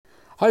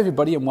Hi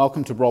everybody and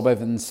welcome to Rob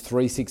Evans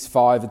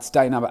 365. It's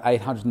day number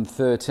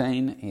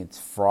 813. It's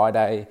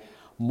Friday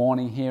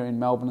morning here in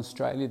Melbourne,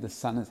 Australia. The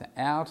sun is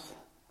out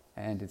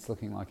and it's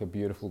looking like a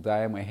beautiful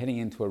day and we're heading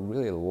into a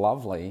really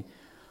lovely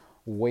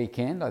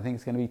weekend. I think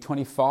it's going to be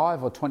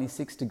 25 or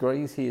 26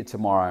 degrees here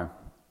tomorrow.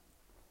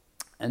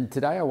 And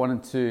today I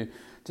wanted to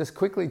just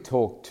quickly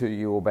talk to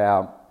you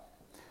about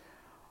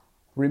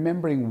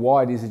remembering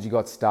why it is that you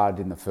got started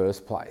in the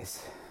first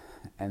place.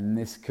 And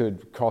this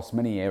could cross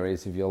many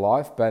areas of your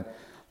life, but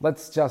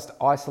let's just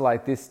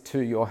isolate this to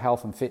your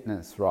health and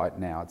fitness right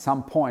now. At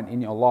some point in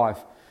your life,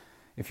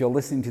 if you're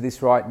listening to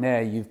this right now,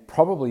 you've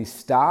probably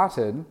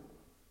started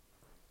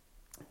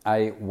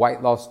a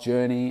weight loss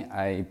journey,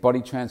 a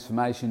body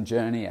transformation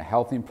journey, a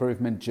health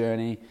improvement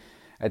journey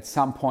at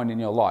some point in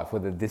your life,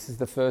 whether this is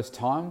the first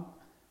time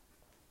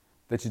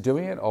that you're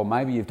doing it, or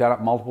maybe you've done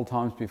it multiple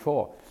times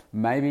before.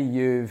 Maybe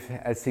you've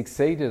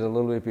succeeded a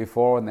little bit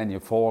before and then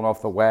you've fallen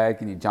off the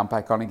wagon, you jump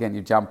back on again,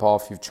 you jump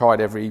off, you've tried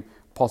every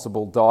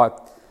possible diet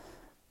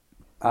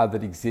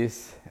that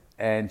exists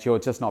and you're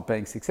just not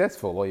being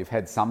successful, or you've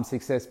had some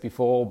success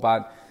before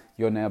but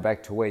you're now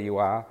back to where you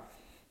are,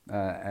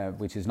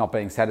 which is not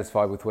being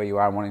satisfied with where you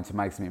are and wanting to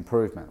make some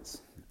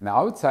improvements. Now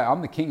I would say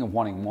I'm the king of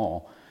wanting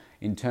more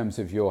in terms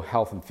of your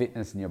health and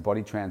fitness and your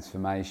body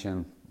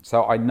transformation.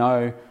 So I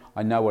know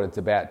what it's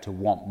about to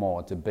want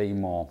more, to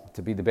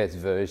be the best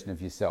version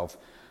of yourself.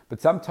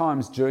 But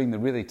sometimes during the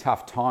really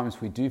tough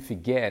times, we do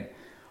forget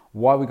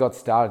why we got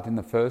started in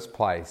the first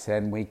place,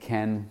 and we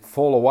can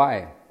fall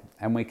away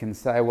and we can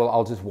say, well,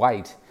 I'll just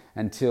wait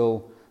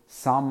until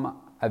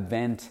some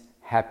event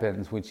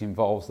happens which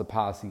involves the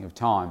passing of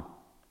time.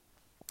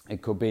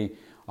 It could be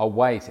I'll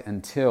wait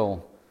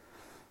until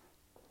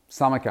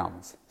summer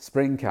comes,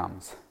 spring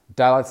comes,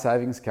 daylight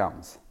savings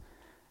comes,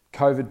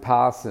 COVID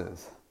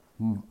passes,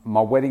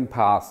 my wedding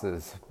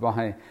passes,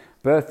 my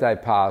birthday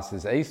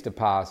passes, Easter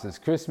passes,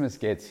 Christmas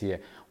gets here.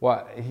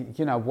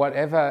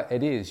 Whatever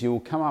it is, you'll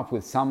come up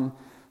with some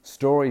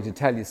story to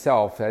tell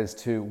yourself as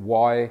to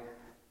why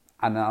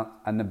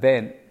an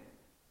event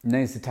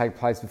needs to take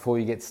place before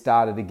you get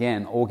started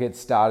again or get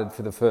started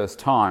for the first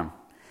time.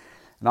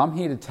 And I'm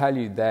here to tell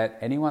you that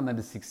anyone that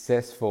is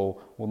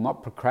successful will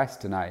not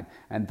procrastinate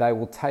and they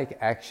will take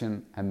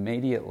action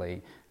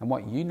immediately. And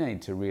what you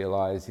need to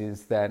realize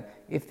is that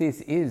if this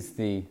is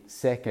the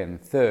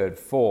second, third,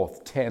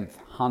 fourth, 10th,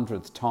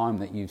 100th time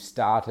that you've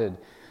started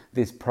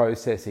this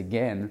process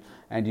again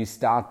and you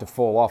start to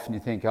fall off and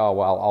you think, oh,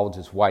 well, I'll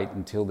just wait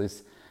until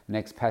this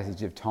next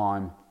passage of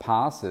time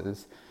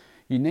passes,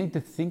 you need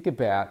to think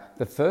about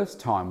the first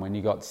time when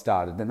you got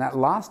started and that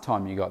last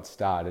time you got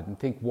started and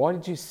think, why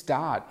did you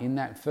start in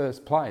that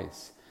first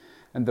place?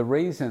 And the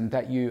reason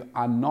that you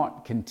are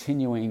not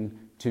continuing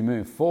to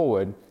move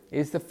forward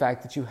is the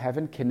fact that you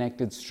haven't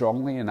connected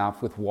strongly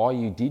enough with why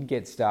you did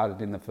get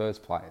started in the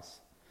first place.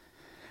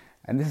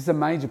 And this is a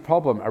major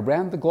problem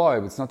around the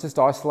globe. It's not just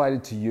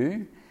isolated to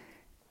you.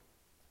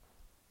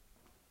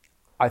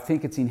 I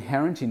think it's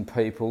inherent in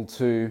people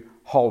to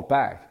hold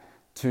back,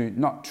 to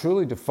not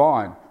truly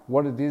define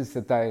what it is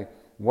that they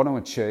want to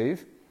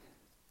achieve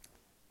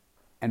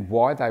and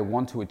why they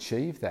want to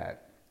achieve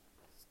that.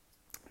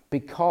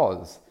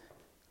 Because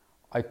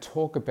I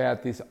talk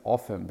about this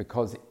often,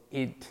 because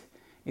it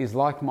is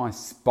like my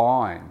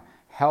spine.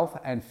 Health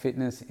and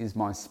fitness is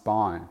my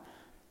spine.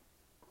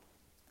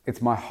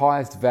 It's my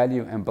highest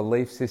value and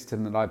belief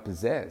system that I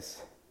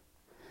possess.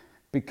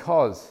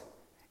 Because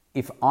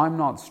if I'm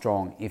not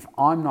strong, if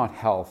I'm not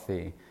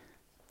healthy,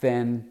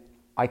 then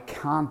I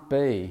can't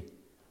be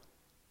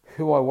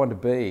who I want to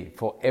be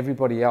for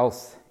everybody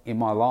else in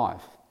my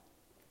life,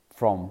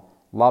 from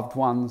loved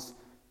ones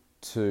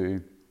to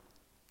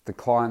the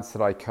clients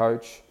that I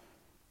coach,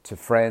 to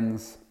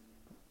friends,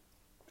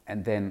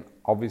 and then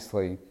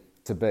obviously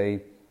to be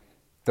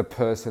the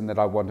person that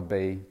I want to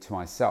be to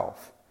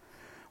myself.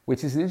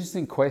 Which is an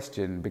interesting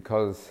question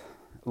because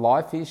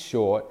life is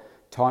short,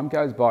 time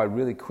goes by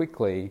really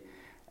quickly,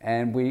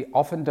 and we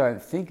often don't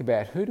think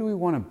about who do we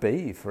want to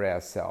be for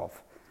ourselves.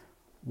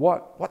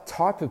 What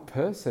type of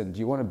person do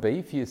you want to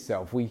be for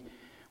yourself?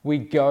 We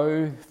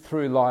go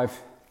through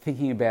life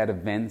thinking about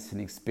events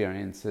and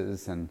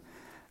experiences and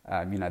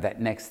that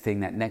next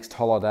thing, that next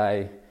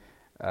holiday,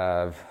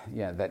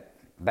 that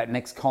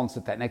next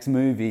concert, that next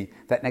movie,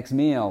 that next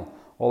meal,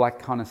 all that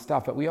kind of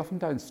stuff. But we often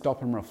don't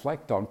stop and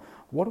reflect on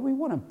what do we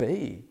want to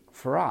be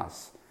for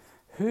us?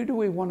 Who do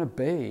we want to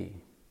be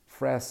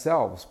for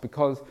ourselves?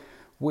 Because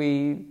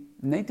we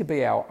need to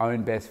be our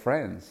own best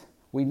friends.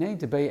 We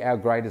need to be our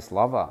greatest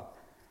lover.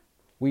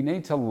 We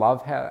need to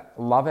love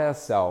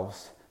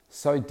ourselves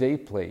so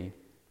deeply,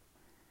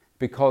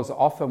 because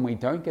often we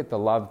don't get the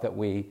love that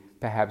we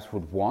perhaps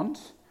would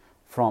want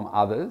from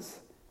others,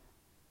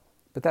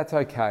 but that's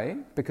okay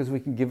because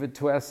we can give it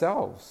to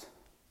ourselves.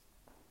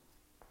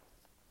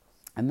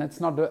 And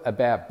that's not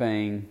about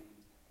being,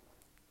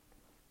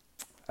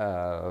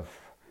 arrogant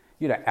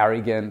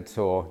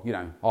or,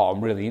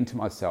 I'm really into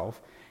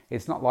myself.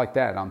 It's not like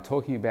that. I'm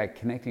talking about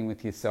connecting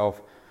with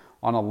yourself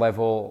on a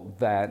level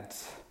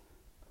that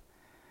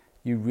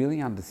you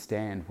really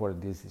understand what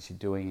it is that you're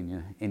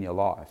doing in your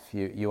life.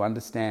 You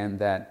understand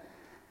that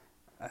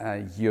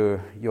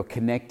you're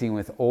connecting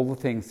with all the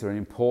things that are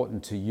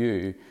important to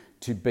you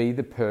to be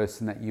the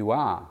person that you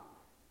are.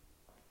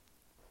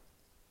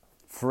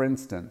 For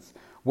instance,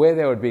 where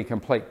there would be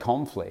complete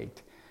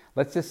conflict,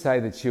 let's just say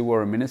that you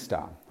were a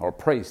minister or a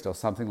priest or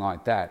something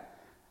like that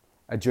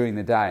during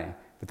the day,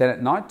 but then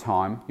at night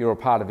time you're a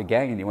part of a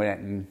gang and you went out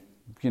and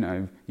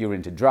you were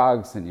into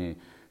drugs and you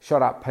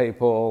shot up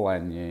people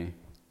and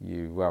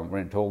you were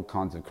into all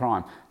kinds of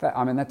crime.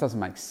 That doesn't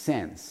make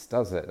sense,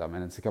 does it?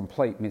 It's a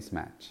complete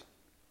mismatch.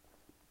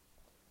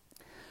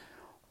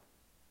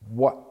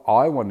 What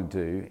I want to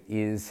do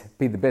is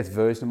be the best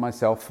version of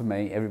myself for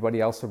me, everybody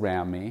else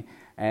around me,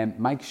 and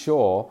make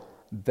sure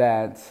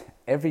that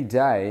every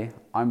day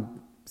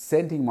I'm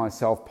sending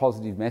myself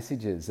positive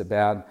messages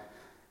about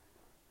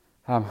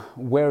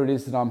where it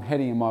is that I'm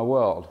heading in my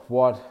world,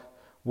 what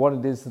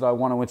it is that I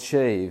want to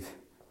achieve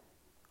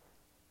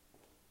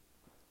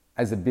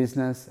as a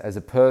business, as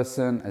a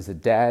person, as a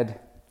dad,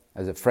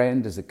 as a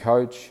friend, as a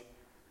coach.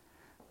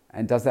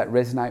 And does that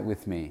resonate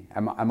with me?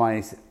 Am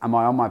I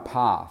on my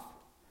path?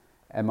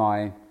 Am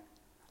I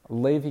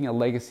leaving a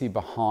legacy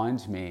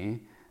behind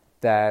me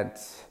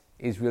that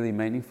is really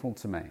meaningful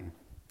to me?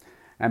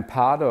 And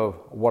part of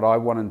what I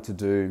wanted to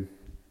do,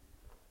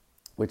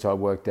 which I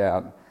worked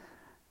out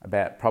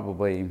about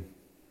probably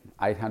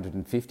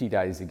 850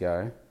 days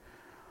ago,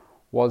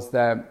 was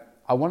that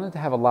I wanted to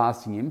have a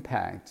lasting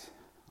impact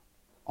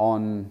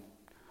on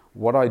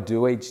what I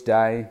do each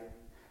day,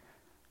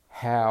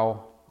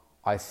 how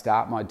I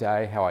start my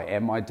day, how I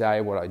end my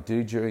day, what I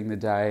do during the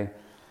day,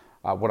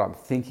 what I'm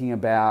thinking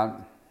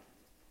about.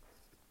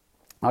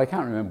 I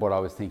can't remember what I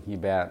was thinking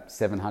about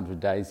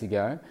 700 days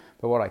ago,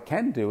 but what I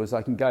can do is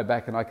I can go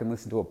back and I can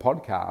listen to a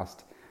podcast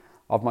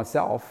of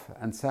myself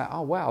and say,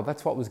 oh wow,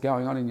 that's what was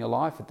going on in your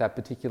life at that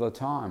particular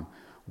time.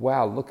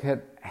 Wow, look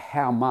at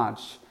how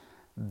much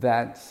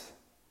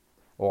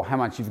how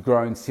much you've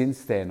grown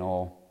since then,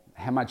 or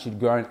how much you'd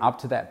grown up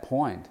to that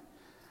point.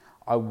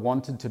 I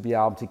wanted to be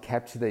able to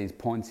capture these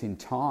points in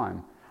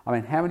time.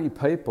 How many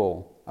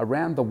people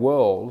around the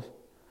world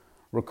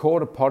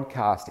record a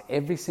podcast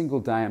every single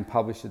day and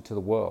publish it to the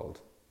world?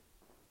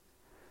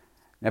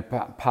 Now,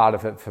 part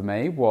of it for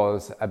me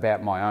was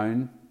about my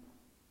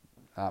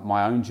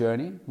own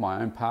journey,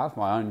 my own path,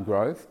 my own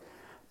growth,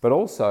 but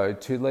also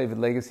to leave a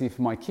legacy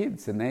for my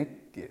kids and their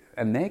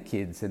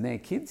kids and their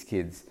kids'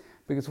 kids,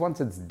 because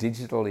once it's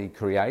digitally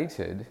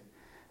created,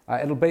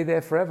 it'll be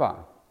there forever.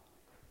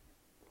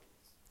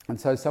 And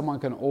so someone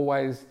can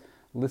always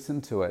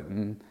listen to it,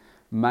 and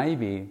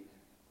maybe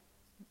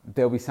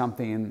there'll be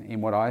something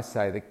in what I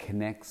say that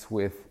connects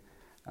with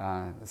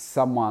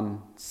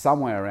someone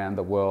somewhere around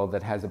the world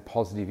that has a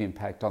positive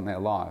impact on their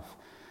life.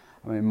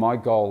 My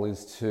goal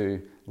is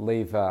to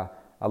leave a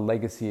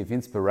legacy of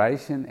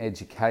inspiration,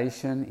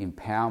 education,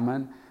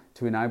 empowerment,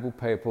 to enable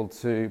people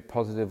to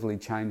positively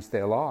change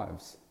their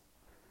lives.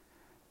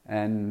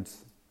 And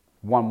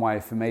one way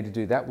for me to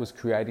do that was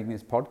creating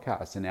this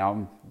podcast, and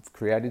now I've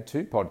created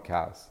 2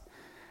 podcasts.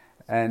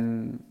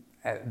 And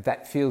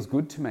that feels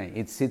good to me.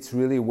 It sits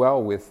really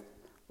well with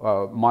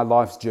my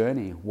life's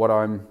journey, what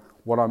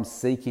I'm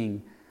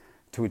seeking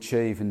to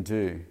achieve and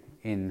do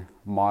in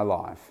my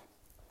life.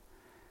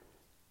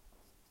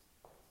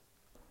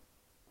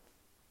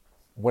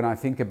 When I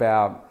think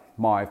about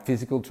my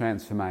physical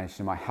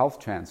transformation, my health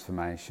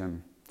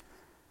transformation,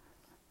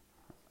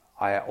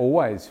 I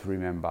always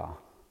remember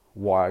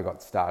why I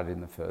got started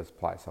in the first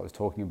place. I was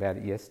talking about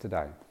it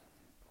yesterday.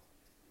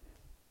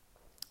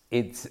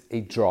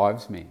 It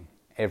drives me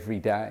every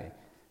day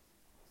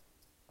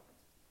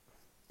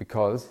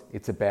because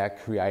it's about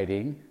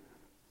creating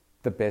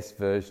the best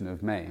version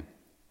of me.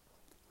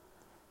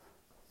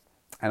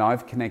 And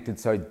I've connected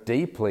so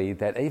deeply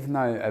that even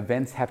though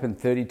events happened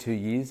 32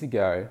 years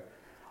ago,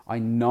 I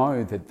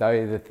know that they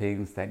are the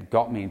things that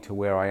got me to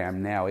where I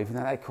am now, even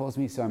though they caused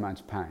me so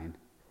much pain.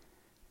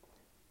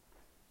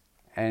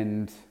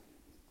 And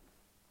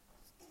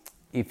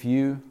if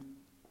you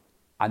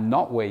are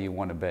not where you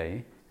want to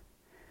be,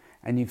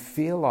 and you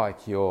feel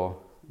like you're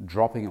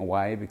dropping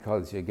away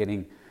because you're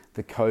getting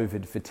the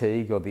COVID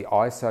fatigue or the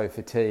ISO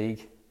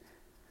fatigue,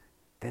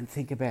 then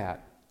think about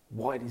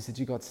why it is that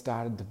you got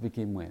started to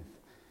begin with.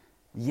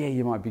 Yeah,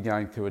 you might be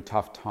going through a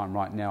tough time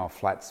right now, a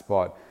flat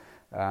spot.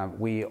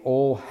 We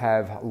all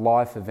have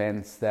life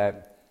events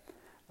that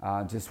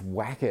just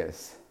whack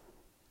us.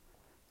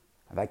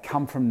 They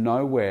come from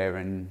nowhere,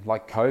 and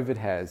like COVID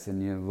has,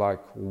 and you're like,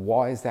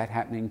 why is that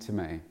happening to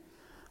me?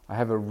 I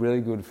have a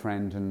really good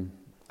friend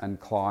and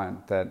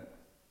client that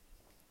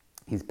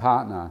his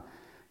partner,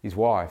 his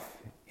wife,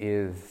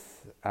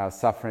 is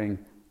suffering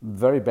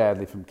very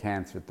badly from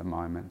cancer at the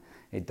moment.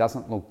 It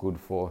doesn't look good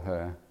for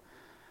her.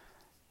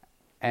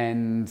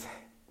 And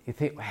you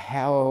think,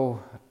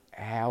 how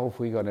have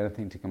we got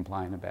anything to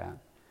complain about?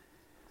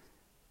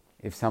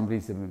 If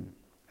somebody's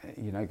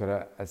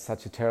got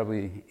such a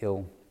terribly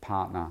ill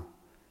partner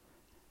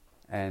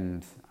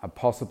and are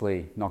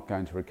possibly not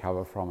going to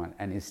recover from it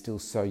and is still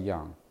so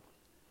young,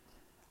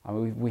 I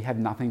mean, we have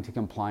nothing to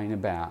complain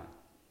about.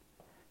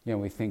 You know,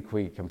 we think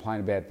we complain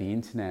about the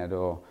internet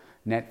or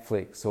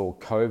Netflix or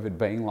COVID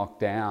being locked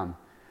down.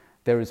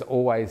 There is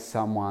always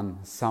someone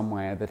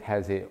somewhere that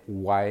has it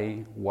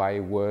way, way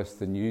worse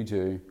than you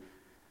do.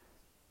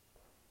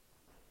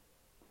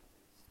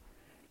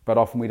 But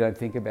often we don't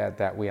think about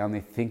that. We only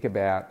think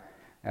about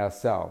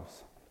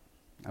ourselves,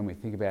 and we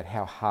think about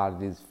how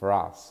hard it is for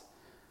us.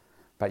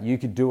 But you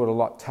could do it a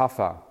lot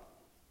tougher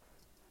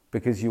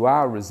because you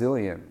are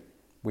resilient.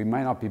 We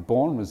may not be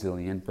born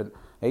resilient, but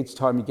each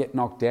time you get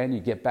knocked down, you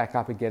get back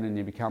up again and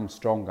you become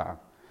stronger.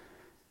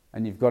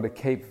 And you've got to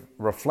keep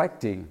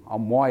reflecting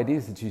on why it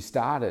is that you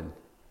started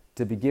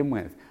to begin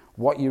with,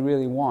 what you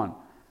really want.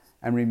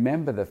 And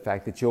remember the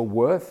fact that you're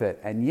worth it.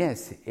 And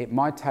yes, it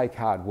might take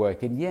hard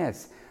work. And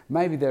yes,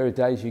 maybe there are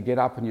days you get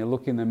up and you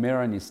look in the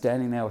mirror and you're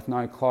standing there with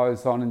no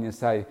clothes on and you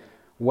say,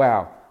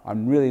 wow,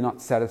 I'm really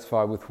not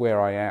satisfied with where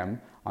I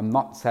am. I'm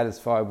not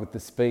satisfied with the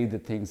speed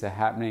that things are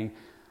happening.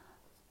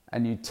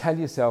 And you tell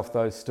yourself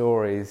those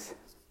stories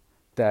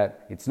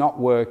that it's not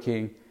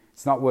working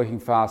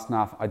fast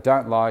enough, I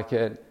don't like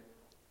it.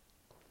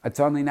 It's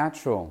only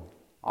natural.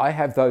 I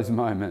have those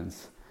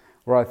moments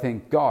where I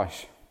think,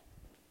 gosh,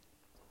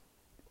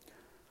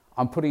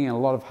 I'm putting in a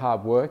lot of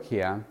hard work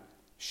here.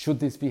 Should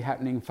this be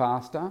happening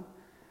faster?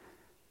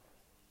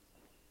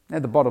 Now,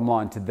 the bottom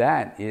line to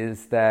that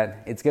is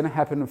that it's going to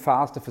happen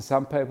faster for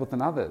some people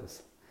than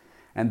others.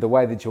 And the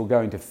way that you're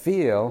going to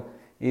feel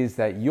is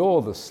that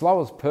you're the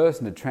slowest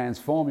person to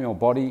transform your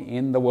body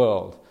in the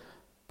world.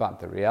 But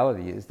the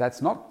reality is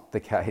that's not the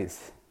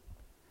case.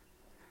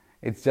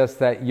 It's just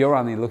that you're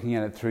only looking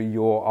at it through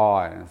your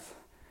eyes.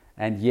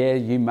 And yeah,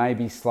 you may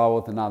be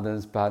slower than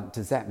others, but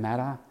does that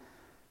matter?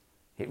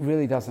 It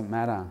really doesn't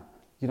matter.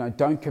 You know,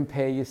 don't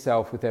compare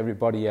yourself with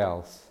everybody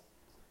else.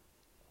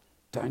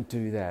 Don't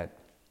do that.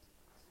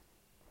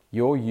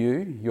 You're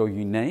you, you're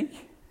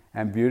unique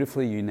and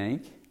beautifully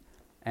unique.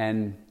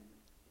 And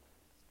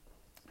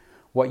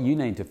what you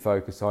need to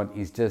focus on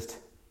is just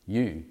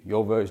you,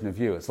 your version of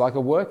you. It's like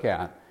a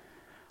workout.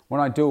 When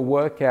I do a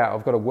workout,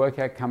 I've got a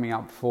workout coming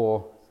up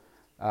for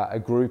a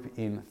group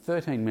in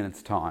 13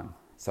 minutes time.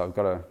 So I've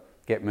got to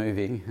get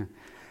moving.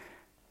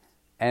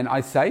 And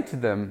I say to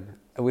them,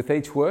 with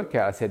each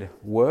workout, I said,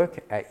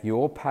 work at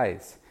your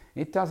pace.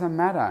 It doesn't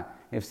matter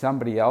if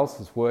somebody else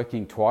is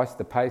working twice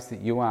the pace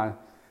that you are.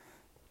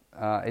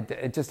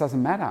 It just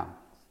doesn't matter.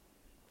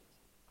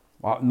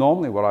 Well,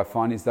 normally what I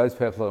find is those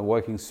people that are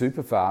working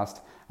super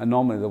fast are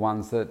normally the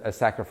ones that are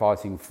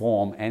sacrificing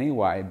form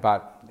anyway,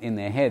 but in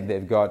their head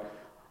they've got,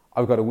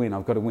 I've got to win,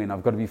 I've got to win,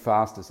 I've got to be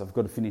fastest, I've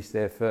got to finish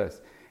there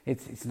first.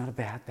 It's not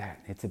about that.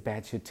 It's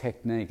about your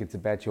technique, it's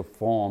about your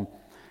form,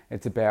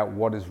 it's about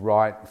what is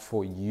right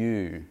for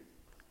you.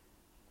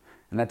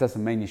 And that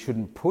doesn't mean you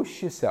shouldn't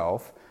push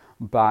yourself,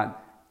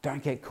 but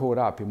don't get caught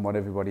up in what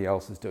everybody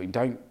else is doing.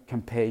 Don't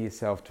compare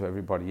yourself to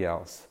everybody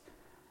else.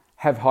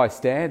 Have high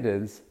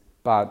standards,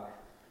 but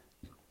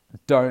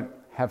don't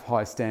have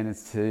high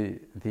standards to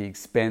the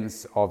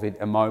expense of it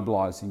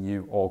immobilizing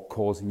you or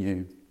causing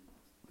you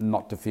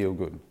not to feel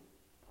good.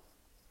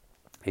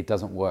 It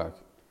doesn't work.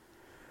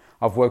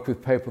 I've worked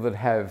with people that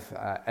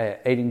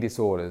have eating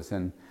disorders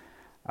and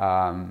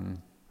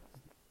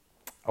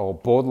or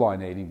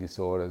borderline eating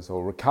disorders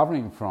or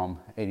recovering from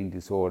eating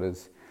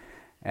disorders,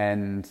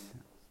 and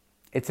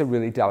it's a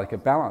really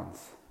delicate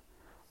balance.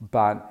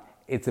 But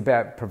it's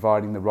about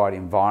providing the right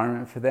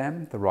environment for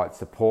them, the right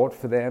support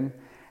for them,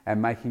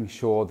 and making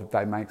sure that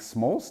they make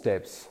small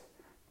steps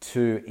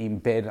to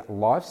embed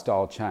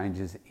lifestyle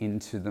changes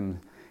into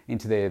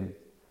their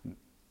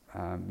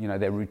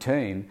their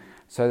routine,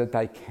 so that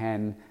they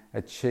can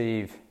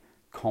achieve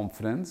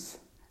confidence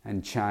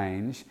and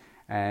change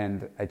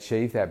and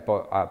achieve that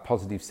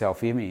positive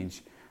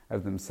self-image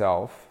of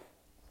themselves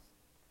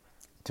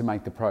to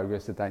make the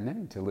progress that they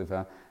need to live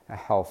a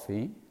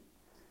healthy,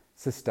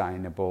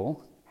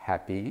 sustainable,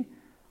 happy,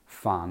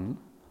 fun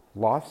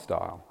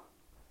lifestyle.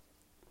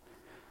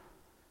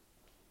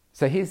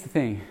 So here's the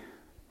thing.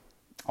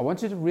 I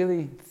want you to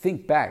really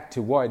think back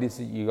to why it is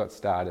that you got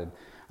started.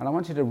 And I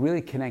want you to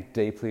really connect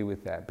deeply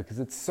with that, because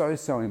it's so,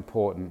 so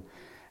important.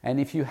 And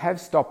if you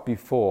have stopped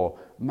before,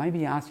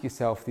 maybe ask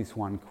yourself this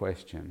one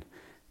question.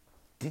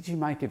 Did you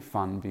make it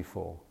fun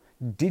before?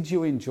 Did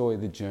you enjoy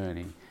the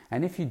journey?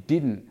 And if you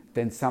didn't,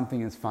 then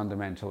something is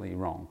fundamentally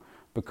wrong.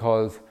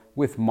 Because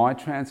with my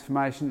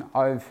transformation,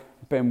 I've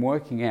been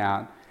working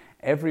out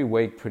every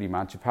week pretty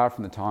much, apart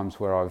from the times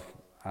where I've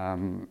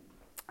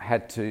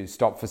had to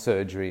stop for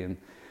surgery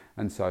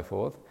and so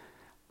forth.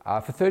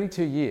 For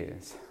 32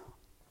 years.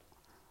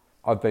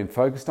 I've been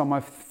focused on my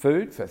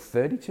food for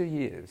 32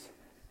 years.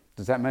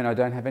 Does that mean I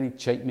don't have any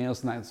cheat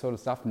meals and that sort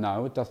of stuff?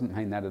 No, it doesn't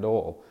mean that at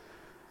all.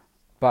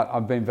 But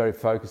I've been very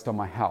focused on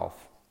my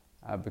health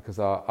because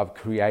I've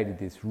created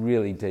this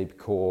really deep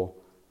core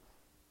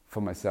for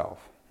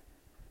myself.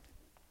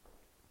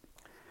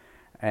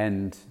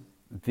 And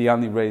the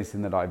only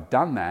reason that I've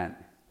done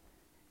that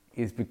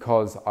is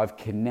because I've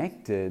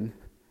connected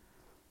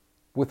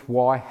with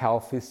why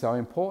health is so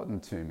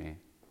important to me.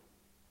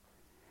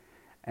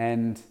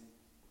 And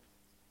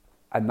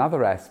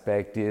another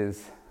aspect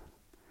is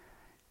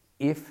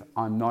if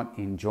I'm not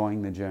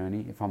enjoying the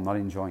journey, if I'm not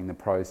enjoying the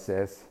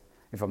process,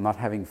 if I'm not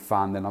having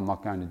fun, then I'm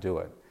not going to do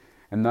it.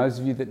 And those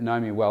of you that know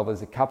me well,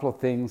 there's a couple of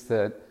things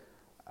that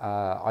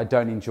I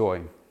don't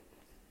enjoy.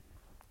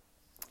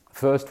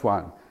 First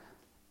one,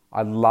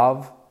 I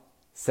love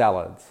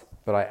salads,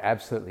 but I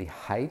absolutely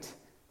hate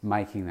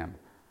making them.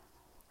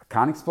 I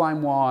can't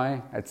explain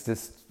why. It's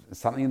just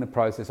something in the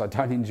process I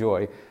don't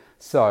enjoy.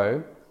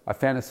 So I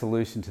found a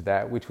solution to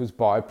that, which was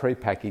buy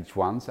pre-packaged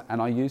ones,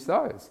 and I use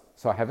those.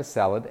 So I have a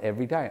salad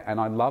every day, and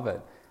I love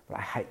it, but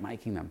I hate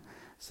making them.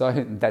 So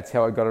that's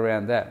how I got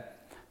around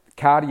that.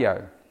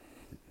 Cardio.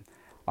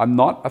 I'm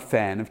not a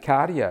fan of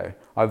cardio.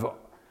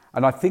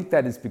 And I think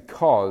that is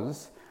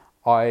because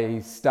I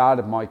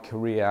started my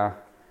career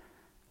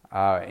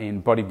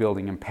in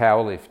bodybuilding and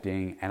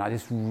powerlifting, and I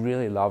just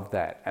really loved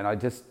that. And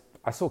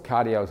I saw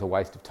cardio as a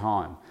waste of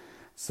time.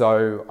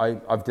 So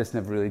I've just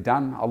never really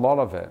done a lot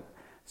of it.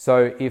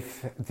 So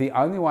if the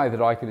only way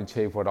that I could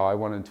achieve what I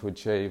wanted to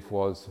achieve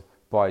was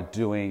by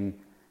doing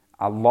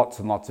lots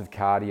and lots of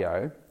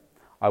cardio,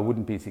 I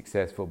wouldn't be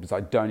successful because I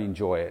don't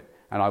enjoy it,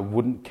 and I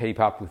wouldn't keep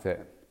up with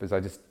it because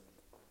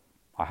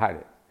I hate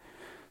it.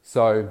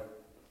 So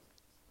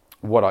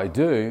what I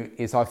do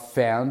is I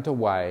found a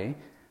way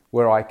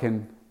where I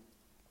can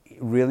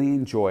really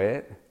enjoy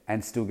it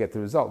and still get the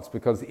results,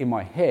 because in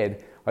my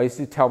head I used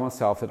to tell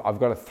myself that I've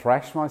got to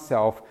thrash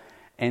myself,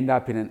 end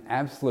up in an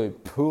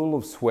absolute pool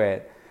of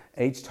sweat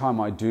each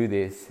time I do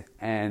this,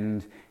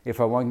 and if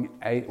I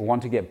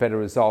want to get better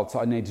results,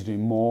 I need to do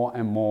more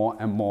and more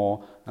and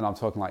more, and I'm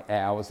talking like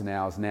hours and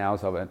hours and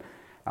hours of it.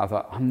 I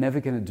thought, I'm never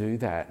going to do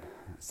that,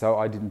 so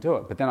I didn't do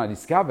it. But then I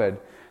discovered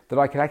that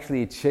I could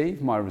actually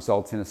achieve my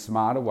results in a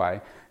smarter way,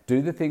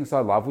 do the things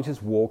I love, which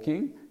is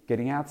walking,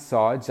 getting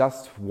outside,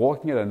 just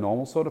walking at a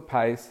normal sort of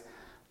pace,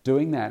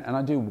 doing that, and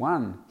I do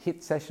one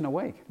HIIT session a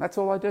week. That's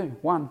all I do,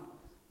 one.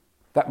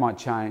 That might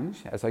change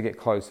as I get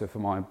closer for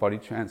my body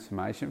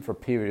transformation for a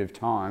period of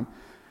time,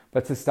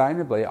 but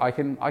sustainably, I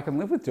can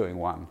live with doing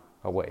one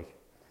a week.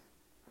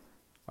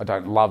 I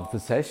don't love the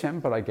session,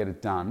 but I get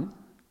it done.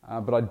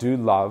 But I do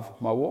love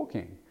my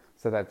walking,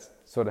 so that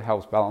sort of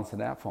helps balance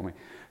it out for me.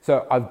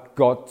 So I've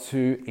got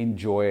to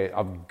enjoy it.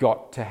 I've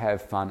got to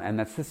have fun, and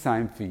that's the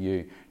same for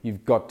you.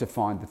 You've got to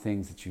find the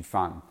things that you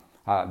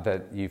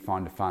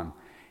find fun.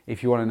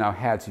 If you want to know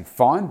how to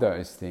find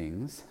those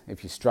things,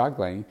 if you're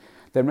struggling,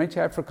 then reach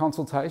out for a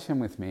consultation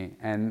with me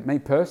and me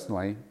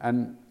personally,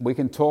 and we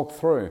can talk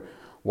through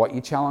what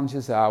your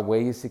challenges are, where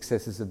your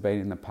successes have been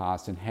in the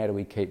past, and how do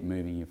we keep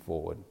moving you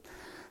forward.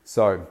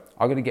 So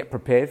I'm going to get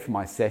prepared for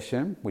my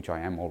session, which I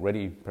am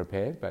already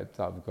prepared, but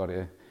I've got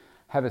to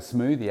have a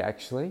smoothie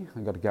actually.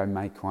 I've got to go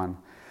make one.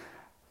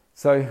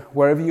 So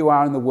wherever you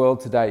are in the world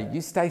today,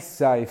 you stay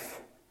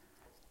safe,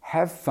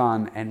 have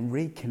fun, and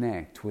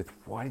reconnect with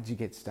why did you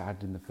get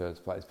started in the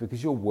first place,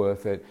 because you're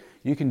worth it.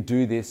 You can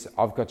do this.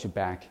 I've got your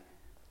back.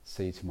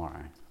 See you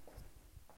tomorrow.